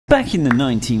Back in the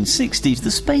 1960s,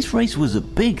 the space race was a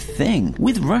big thing,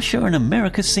 with Russia and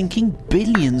America sinking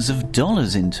billions of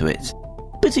dollars into it.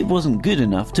 But it wasn't good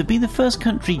enough to be the first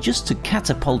country just to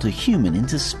catapult a human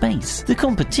into space. The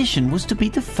competition was to be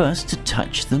the first to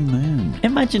touch the moon.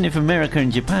 Imagine if America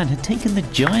and Japan had taken the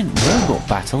giant robot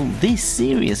battle this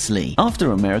seriously.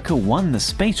 After America won the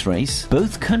space race,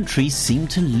 both countries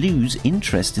seemed to lose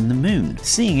interest in the moon,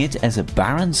 seeing it as a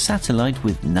barren satellite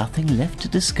with nothing left to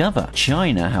discover.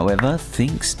 China, however,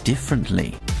 thinks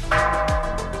differently.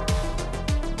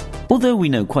 Although we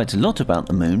know quite a lot about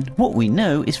the moon, what we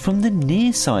know is from the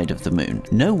near side of the moon.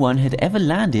 No one had ever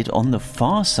landed on the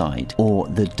far side, or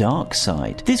the dark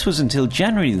side. This was until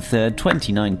January 3rd,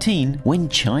 2019, when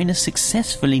China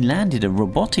successfully landed a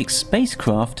robotic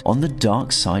spacecraft on the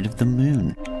dark side of the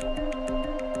moon.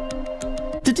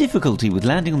 The difficulty with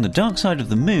landing on the dark side of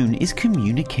the moon is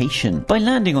communication. By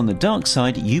landing on the dark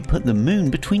side, you put the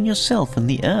moon between yourself and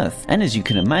the Earth, and as you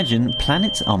can imagine,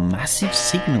 planets are massive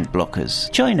signal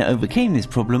blockers. China overcame this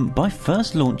problem by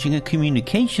first launching a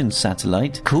communications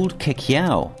satellite called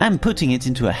Queqiao and putting it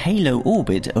into a halo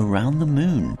orbit around the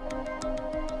moon.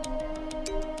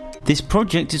 This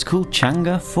project is called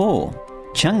Chang'e 4.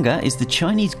 Chang'e is the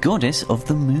Chinese goddess of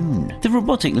the moon. The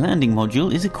robotic landing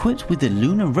module is equipped with a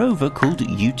lunar rover called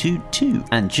Yutu-2,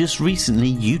 and just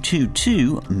recently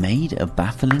Yutu-2 made a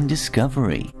baffling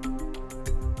discovery.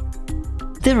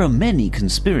 There are many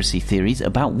conspiracy theories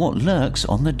about what lurks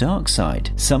on the dark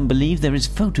side. Some believe there is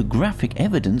photographic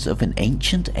evidence of an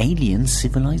ancient alien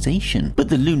civilization, but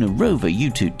the lunar rover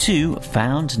Yutu-2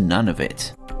 found none of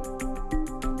it.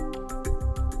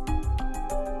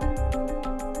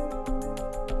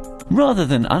 Rather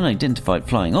than unidentified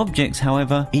flying objects,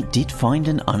 however, it did find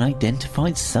an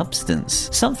unidentified substance.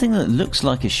 Something that looks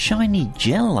like a shiny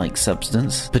gel-like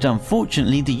substance, but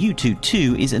unfortunately the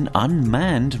Yutu-2 is an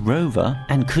unmanned rover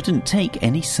and couldn't take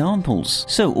any samples,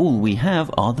 so all we have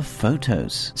are the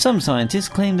photos. Some scientists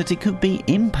claim that it could be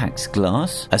impact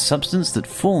glass, a substance that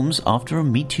forms after a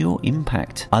meteor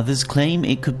impact. Others claim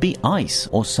it could be ice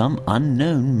or some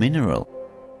unknown mineral.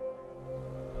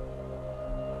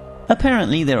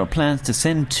 Apparently there are plans to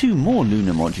send 2 more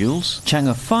lunar modules,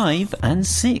 Chang'e 5 and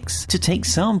 6, to take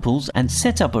samples and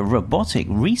set up a robotic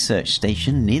research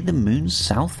station near the moon's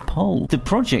south pole. The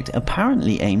project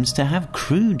apparently aims to have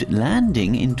crewed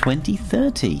landing in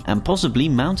 2030 and possibly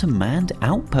mount a manned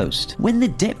outpost. When the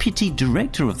deputy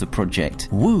director of the project,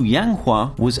 Wu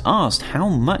Yanghua, was asked how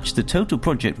much the total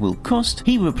project will cost,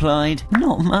 he replied,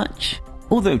 "Not much."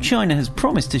 Although China has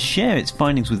promised to share its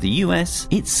findings with the US,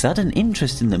 its sudden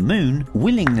interest in the moon,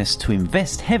 willingness to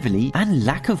invest heavily, and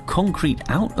lack of concrete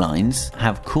outlines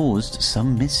have caused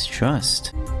some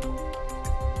mistrust.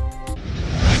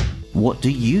 What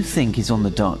do you think is on the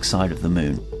dark side of the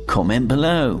moon? Comment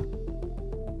below.